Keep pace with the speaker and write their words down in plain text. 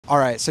All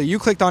right, so you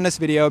clicked on this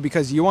video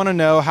because you want to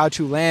know how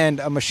to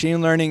land a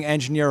machine learning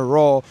engineer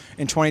role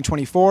in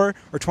 2024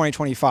 or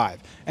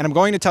 2025. And I'm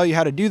going to tell you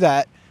how to do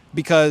that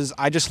because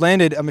I just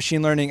landed a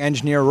machine learning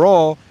engineer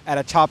role at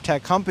a top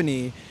tech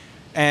company,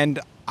 and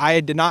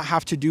I did not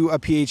have to do a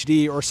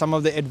PhD or some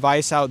of the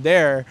advice out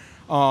there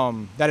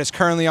that is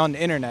currently on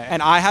the internet.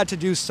 And I had to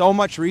do so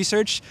much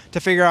research to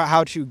figure out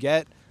how to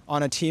get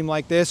on a team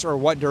like this or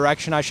what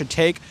direction I should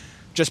take,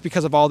 just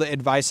because of all the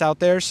advice out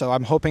there. So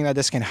I'm hoping that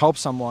this can help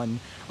someone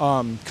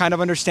kind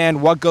of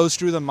understand what goes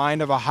through the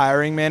mind of a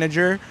hiring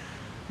manager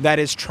that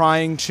is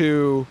trying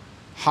to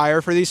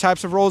hire for these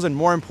types of roles, and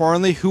more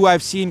importantly, who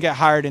I've seen get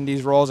hired in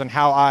these roles and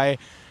how I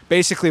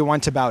basically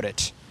went about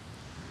it.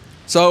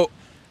 So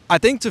I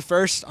think to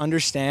first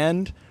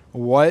understand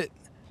what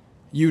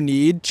you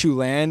need to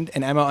land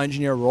an ML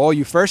engineer role,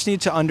 you first need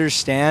to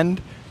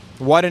understand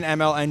what an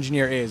ML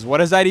engineer is. What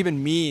does that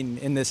even mean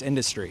in this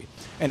industry?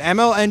 An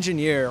ML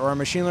engineer or a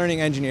machine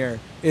learning engineer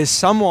is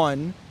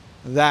someone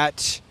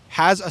that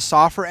has a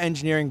software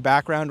engineering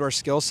background or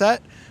skill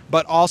set,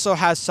 but also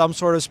has some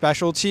sort of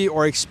specialty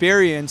or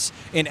experience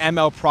in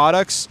ML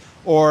products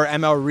or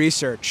ML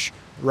research,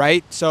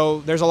 right? So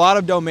there's a lot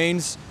of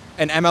domains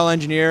an ML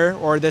engineer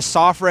or this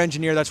software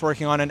engineer that's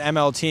working on an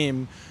ML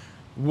team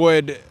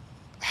would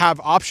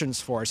have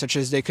options for, such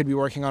as they could be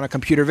working on a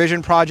computer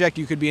vision project,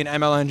 you could be an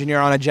ML engineer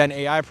on a Gen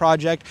AI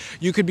project,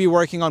 you could be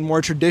working on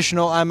more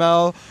traditional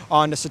ML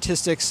on the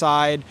statistics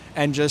side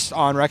and just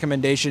on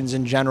recommendations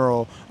in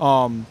general.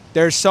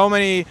 There's so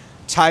many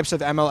types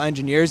of ML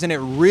engineers, and it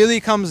really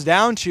comes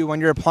down to,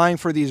 when you're applying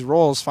for these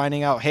roles,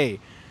 finding out, hey,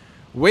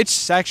 which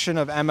section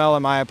of ML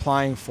am I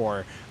applying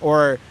for?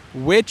 Or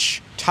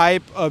which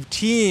type of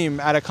team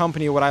at a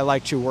company would I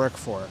like to work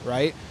for,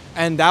 right?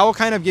 And that will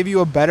kind of give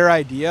you a better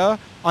idea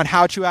on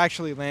how to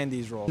actually land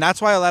these roles. And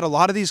that's why at a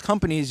lot of these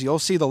companies, you'll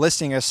see the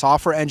listing as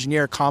software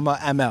engineer,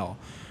 ML,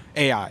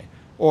 AI,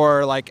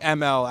 or like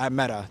ML at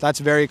Meta. That's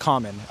very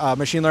common.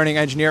 Machine learning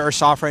engineer or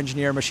software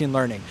engineer, machine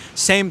learning.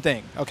 Same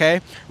thing,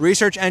 okay?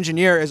 Research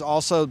engineer is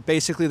also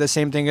basically the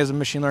same thing as a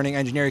machine learning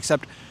engineer,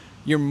 except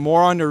you're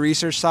more on the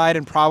research side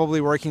and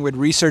probably working with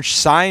research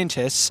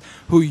scientists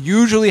who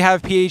usually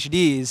have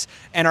PhDs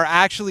and are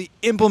actually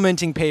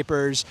implementing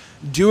papers,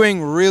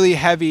 doing really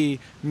heavy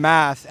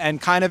math and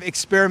kind of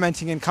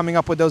experimenting and coming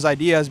up with those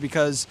ideas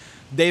because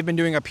they've been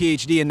doing a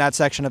PhD in that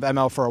section of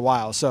ML for a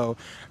while. So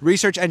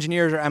research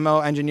engineers or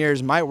ML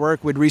engineers might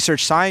work with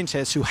research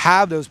scientists who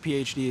have those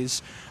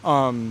PhDs,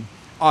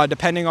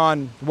 depending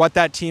on what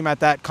that team at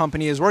that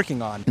company is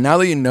working on. Now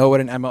that you know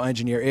what an ML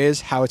engineer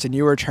is, how it's a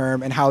newer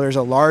term, and how there's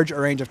a large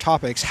range of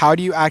topics, how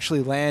do you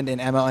actually land an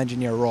ML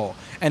engineer role?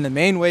 And the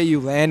main way you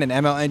land an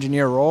ML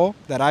engineer role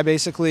that I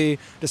basically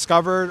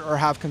discovered or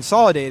have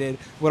consolidated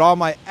with all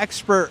my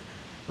expert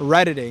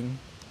Redditing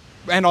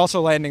and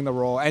also landing the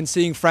role and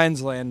seeing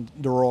friends land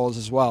the roles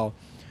as well,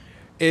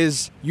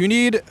 is you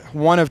need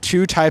one of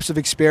two types of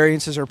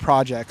experiences or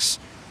projects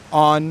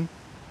on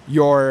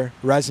your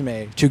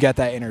resume to get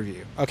that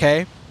interview,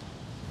 okay?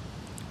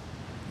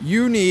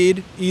 You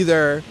need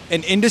either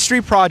an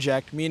industry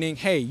project, meaning,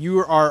 hey, you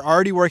are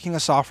already working a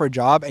software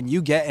job and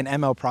you get an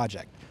ML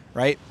project,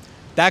 right?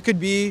 That could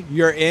be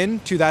you're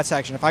into that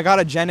section. If I got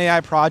a Gen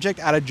AI project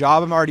at a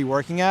job I'm already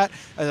working at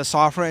as a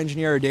software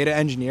engineer or data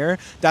engineer,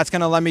 that's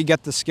gonna let me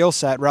get the skill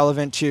set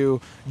relevant to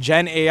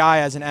Gen AI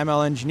as an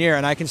ML engineer,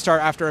 and I can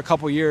start after a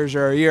couple years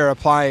or a year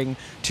applying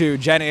to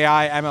Gen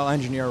AI ML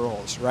engineer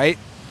roles, right?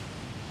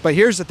 But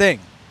here's the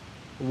thing.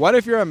 What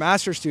if you're a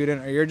master's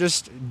student or you're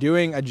just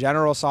doing a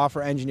general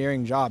software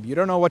engineering job? You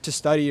don't know what to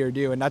study or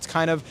do, and that's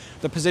kind of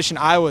the position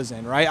I was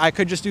in, right? I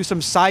could just do some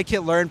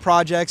scikit-learn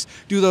projects,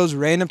 do those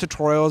random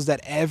tutorials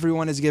that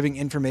everyone is giving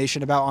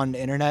information about on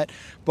the internet,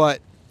 but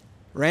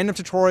random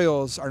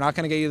tutorials are not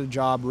gonna get you the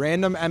job.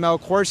 Random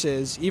ML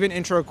courses, even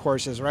intro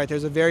courses, right?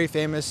 There's a very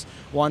famous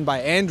one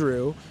by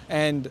Andrew,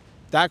 and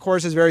that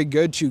course is very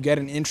good to get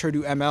an intro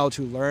to ML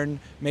to learn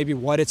maybe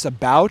what it's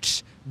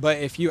about. But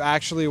if you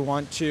actually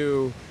want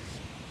to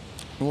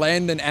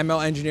land an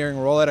ML engineering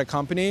role at a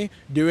company,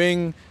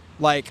 doing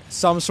like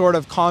some sort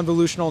of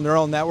convolutional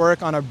neural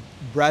network on a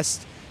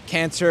breast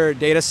cancer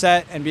data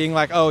set and being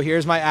like, oh,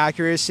 here's my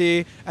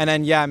accuracy, and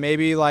then yeah,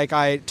 maybe like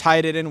I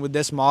tied it in with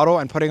this model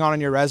and putting it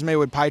on your resume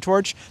with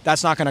PyTorch,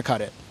 that's not gonna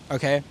cut it,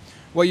 okay?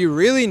 What you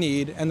really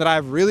need, and that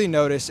I've really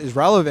noticed is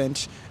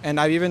relevant, and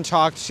I've even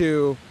talked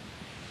to,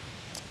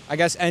 I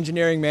guess,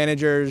 engineering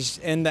managers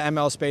in the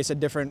ML space at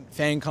different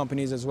FANG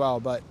companies as well,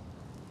 but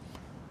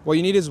what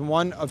you need is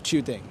one of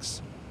two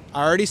things.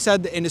 I already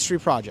said the industry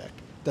project.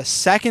 The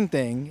second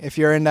thing, if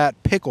you're in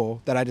that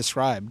pickle that I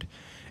described,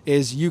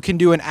 is you can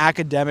do an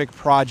academic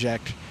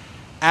project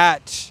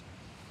at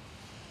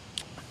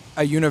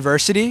a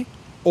university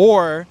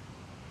or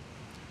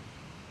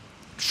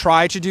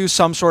try to do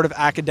some sort of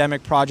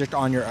academic project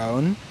on your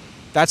own.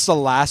 That's the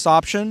last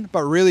option,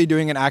 but really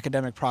doing an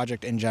academic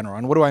project in general.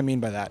 And what do I mean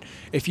by that?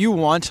 If you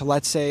want,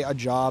 let's say, a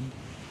job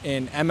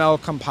in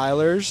ML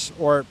compilers,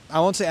 or I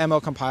won't say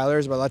ML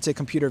compilers, but let's say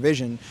computer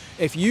vision.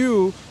 If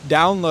you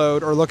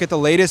download or look at the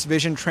latest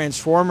vision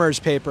transformers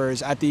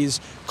papers at these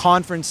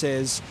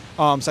conferences,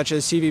 such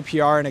as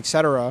CVPR and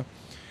etc.,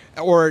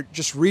 or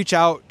just reach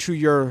out to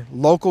your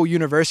local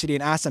university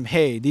and ask them,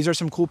 hey, these are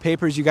some cool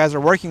papers you guys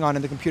are working on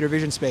in the computer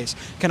vision space.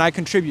 Can I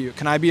contribute?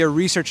 Can I be a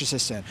research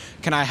assistant?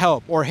 Can I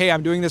help? Or hey,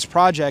 I'm doing this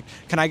project.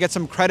 Can I get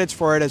some credits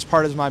for it as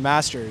part of my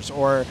master's?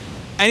 Or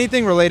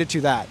anything related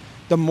to that.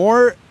 The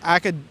more,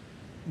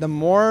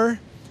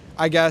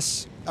 I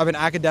guess, of an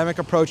academic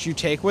approach you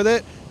take with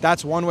it,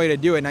 that's one way to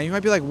do it. Now you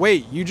might be like,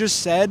 wait, you just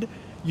said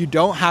you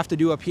don't have to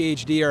do a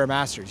PhD or a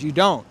master's. You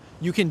don't.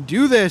 You can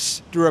do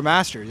this through a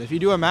master's. If you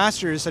do a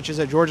master's, such as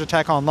at Georgia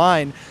Tech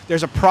Online,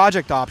 there's a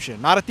project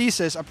option, not a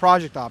thesis, a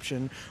project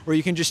option, where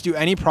you can just do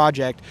any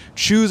project,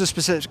 choose a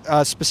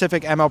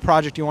specific ML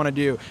project you want to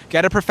do,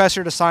 get a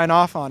professor to sign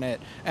off on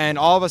it, and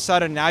all of a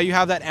sudden now you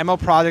have that ML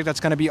project that's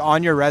going to be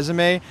on your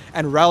resume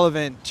and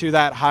relevant to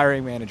that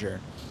hiring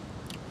manager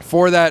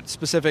for that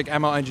specific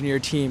ML engineer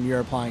team you're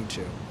applying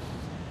to.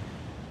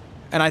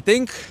 And I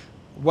think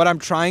what I'm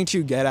trying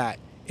to get at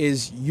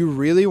is you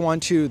really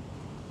want to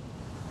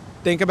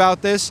think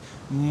about this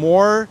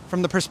more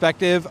from the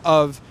perspective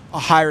of a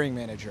hiring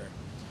manager.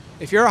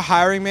 If you're a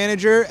hiring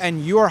manager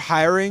and you are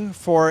hiring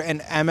for an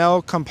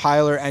ML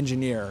compiler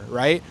engineer,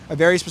 right? A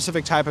very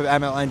specific type of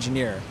ML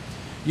engineer.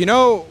 You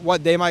know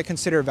what they might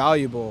consider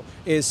valuable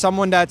is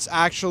someone that's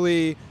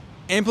actually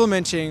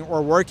implementing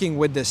or working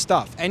with this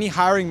stuff. Any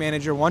hiring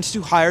manager wants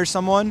to hire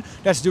someone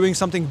that's doing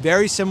something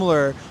very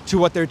similar to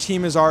what their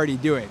team is already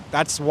doing.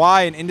 That's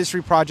why an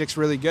industry project's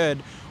really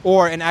good,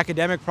 or an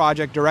academic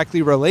project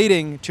directly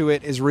relating to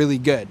it is really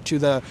good, to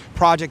the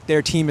project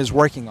their team is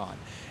working on.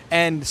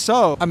 And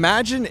so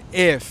imagine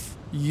if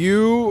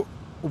you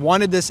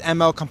wanted this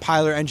ML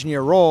compiler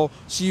engineer role,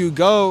 so you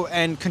go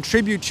and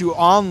contribute to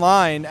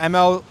online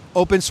ML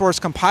open source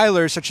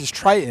compilers such as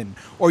Triton,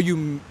 or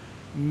you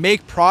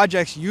make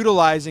projects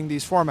utilizing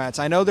these formats.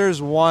 I know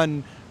there's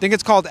one, I think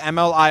it's called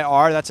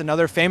MLIR, that's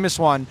another famous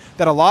one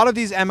that a lot of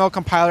these ML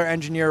compiler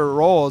engineer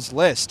roles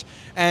list.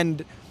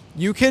 And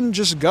you can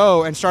just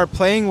go and start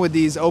playing with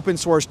these open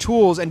source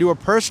tools and do a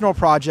personal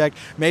project,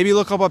 maybe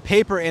look up a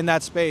paper in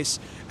that space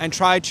and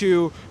try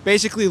to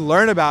basically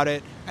learn about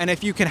it. And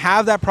if you can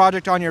have that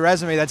project on your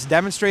resume that's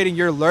demonstrating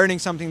you're learning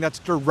something that's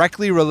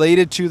directly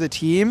related to the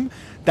team,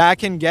 that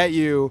can get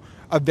you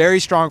a very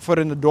strong foot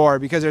in the door,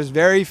 because there's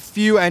very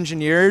few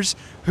engineers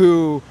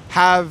who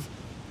have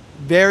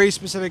very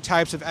specific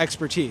types of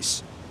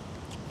expertise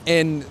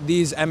in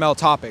these ML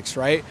topics,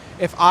 right?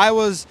 If I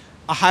was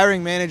a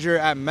hiring manager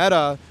at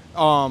Meta,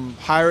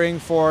 hiring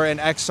for an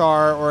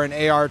XR or an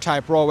AR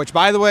type role, which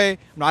by the way, I'm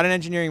not an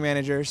engineering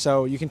manager,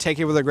 so you can take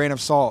it with a grain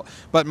of salt.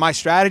 But my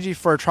strategy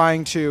for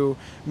trying to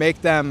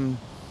make them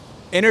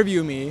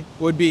interview me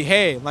would be,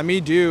 hey, let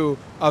me do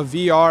a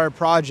VR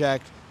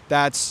project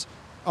that's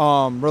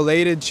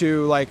related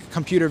to like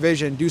computer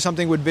vision, do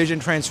something with vision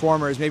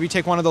transformers, maybe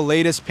take one of the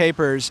latest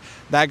papers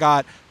that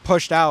got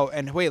pushed out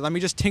and wait, let me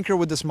just tinker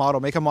with this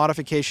model, make a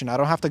modification. I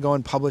don't have to go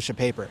and publish a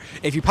paper.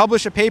 If you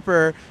publish a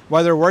paper,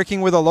 whether working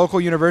with a local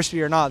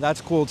university or not,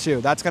 that's cool too.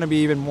 That's going to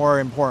be even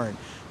more important.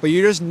 But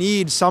you just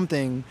need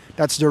something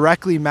that's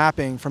directly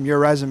mapping from your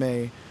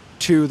resume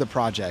to the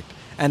project.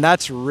 And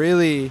that's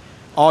really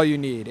all you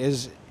need.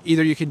 Is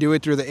either you can do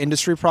it through the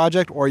industry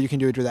project or you can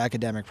do it through the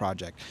academic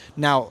project.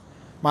 Now,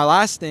 my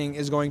last thing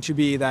is going to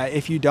be that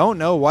if you don't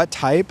know what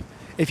type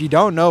of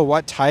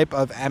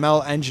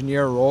ML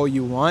engineer role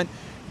you want,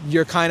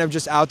 you're kind of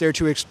just out there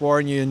to explore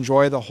and you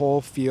enjoy the whole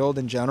field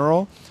in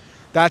general,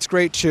 that's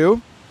great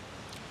too.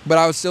 But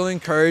I would still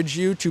encourage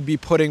you to be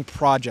putting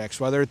projects,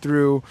 whether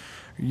through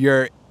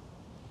your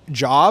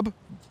job,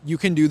 you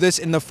can do this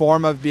in the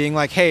form of being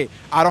like, hey,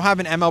 I don't have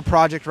an ML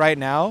project right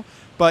now,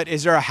 but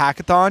is there a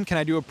hackathon? Can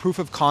I do a proof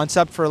of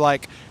concept for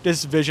like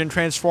this vision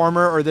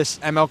transformer or this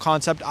ML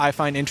concept I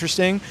find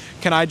interesting?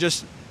 Can I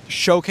just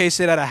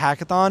showcase it at a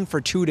hackathon for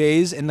 2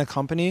 days in the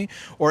company?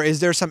 Or is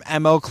there some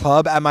ML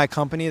club at my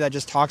company that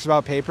just talks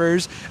about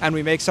papers and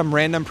we make some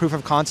random proof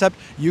of concept?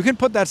 You can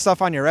put that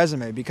stuff on your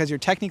resume because you're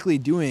technically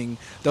doing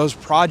those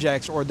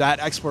projects or that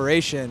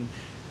exploration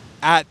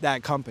at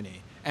that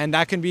company. And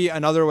that can be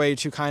another way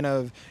to kind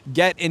of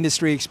get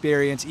industry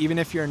experience, even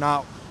if you're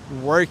not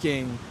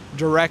working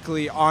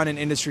directly on an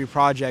industry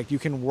project. You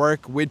can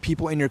work with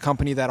people in your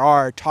company that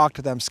are, talk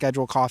to them,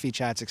 schedule coffee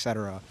chats,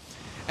 etc.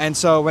 And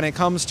so when it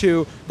comes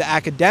to the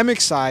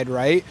academic side,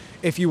 right,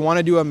 if you want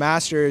to do a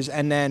master's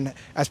and then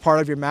as part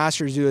of your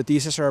master's do a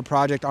thesis or a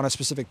project on a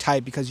specific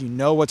type because you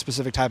know what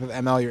specific type of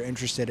ML you're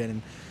interested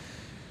in,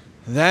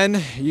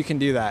 then you can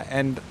do that.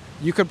 And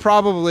you could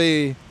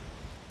probably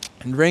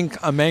drink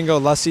a mango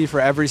lassi for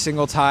every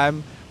single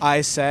time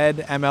I said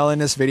ML in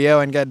this video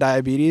and get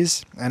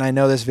diabetes. And I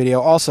know this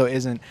video also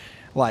isn't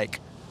like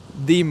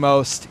the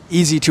most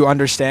easy to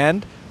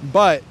understand,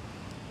 but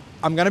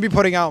I'm going to be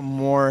putting out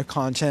more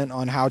content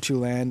on how to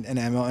land an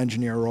ML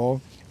engineer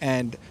role.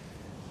 And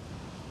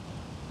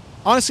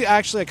honestly,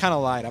 actually, I kind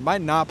of lied. I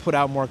might not put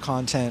out more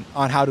content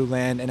on how to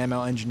land an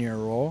ML engineer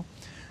role,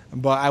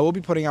 but I will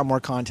be putting out more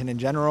content in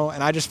general.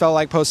 And I just felt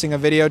like posting a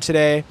video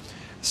today.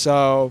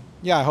 So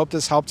yeah, I hope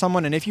this helped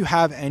someone. And if you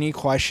have any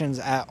questions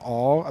at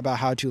all about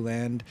how to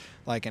land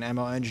like an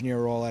ML engineer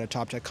role at a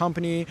top tech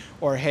company,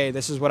 or hey,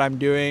 this is what I'm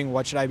doing,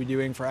 what should I be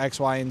doing for X,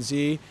 Y, and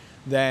Z,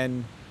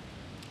 then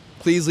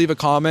please leave a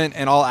comment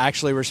and I'll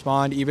actually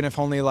respond, even if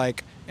only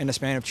like in a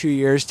span of 2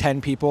 years, 10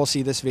 people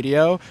see this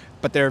video,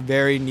 but they're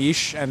very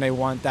niche and they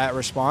want that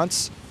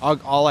response.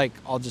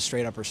 I'll just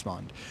straight up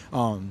respond.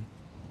 And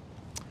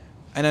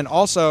then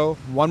also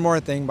one more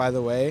thing, by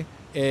the way,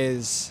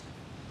 is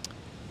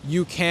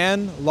you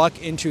can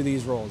luck into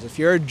these roles. If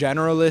you're a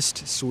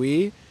generalist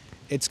SWE,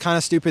 it's kind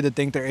of stupid to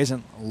think there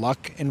isn't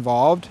luck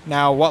involved.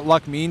 Now, what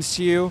luck means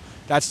to you,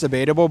 that's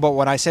debatable, but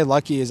when I say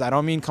lucky is I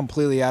don't mean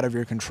completely out of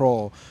your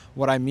control.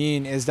 What I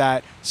mean is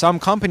that some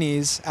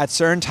companies at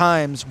certain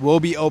times will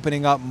be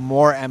opening up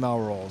more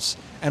ML roles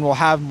and will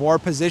have more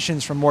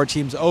positions from more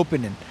teams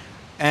open.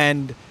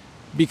 And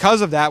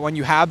because of that, when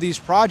you have these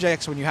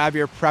projects, when you have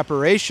your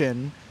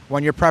preparation,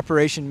 when your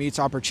preparation meets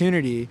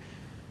opportunity,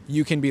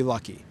 you can be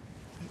lucky.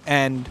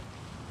 And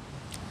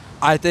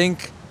I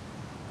think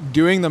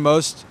doing the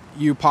most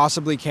you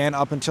possibly can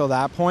up until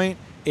that point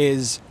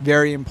is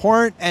very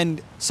important.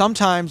 And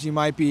sometimes you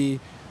might be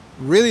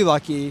really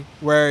lucky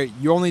where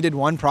you only did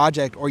one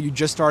project or you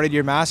just started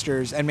your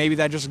master's and maybe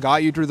that just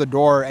got you through the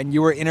door and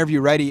you were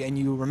interview ready, and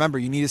you remember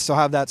you need to still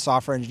have that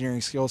software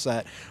engineering skill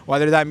set,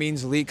 whether that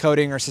means leak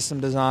coding or system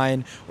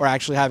design or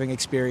actually having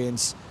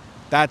experience.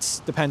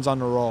 That depends on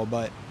the role,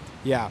 but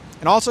yeah.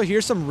 And also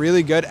here's some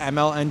really good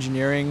ML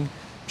engineering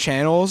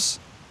channels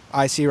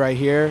I see right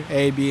here,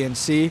 A, B, and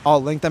C.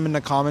 I'll link them in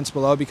the comments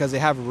below because they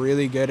have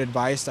really good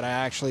advice that I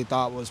actually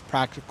thought was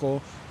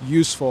practical,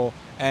 useful,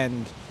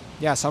 and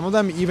yeah, some of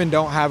them even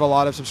don't have a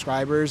lot of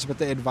subscribers, but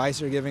the advice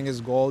they're giving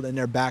is gold and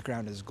their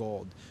background is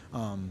gold.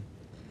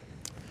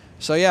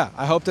 So yeah,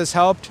 I hope this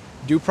helped.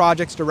 Do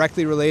projects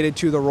directly related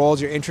to the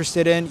roles you're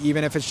interested in,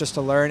 even if it's just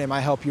to learn. It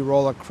might help you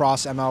roll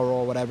across ML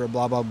role, whatever,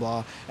 blah, blah,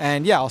 blah.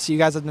 And yeah, I'll see you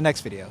guys in the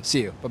next video.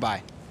 See you.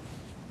 Bye-bye.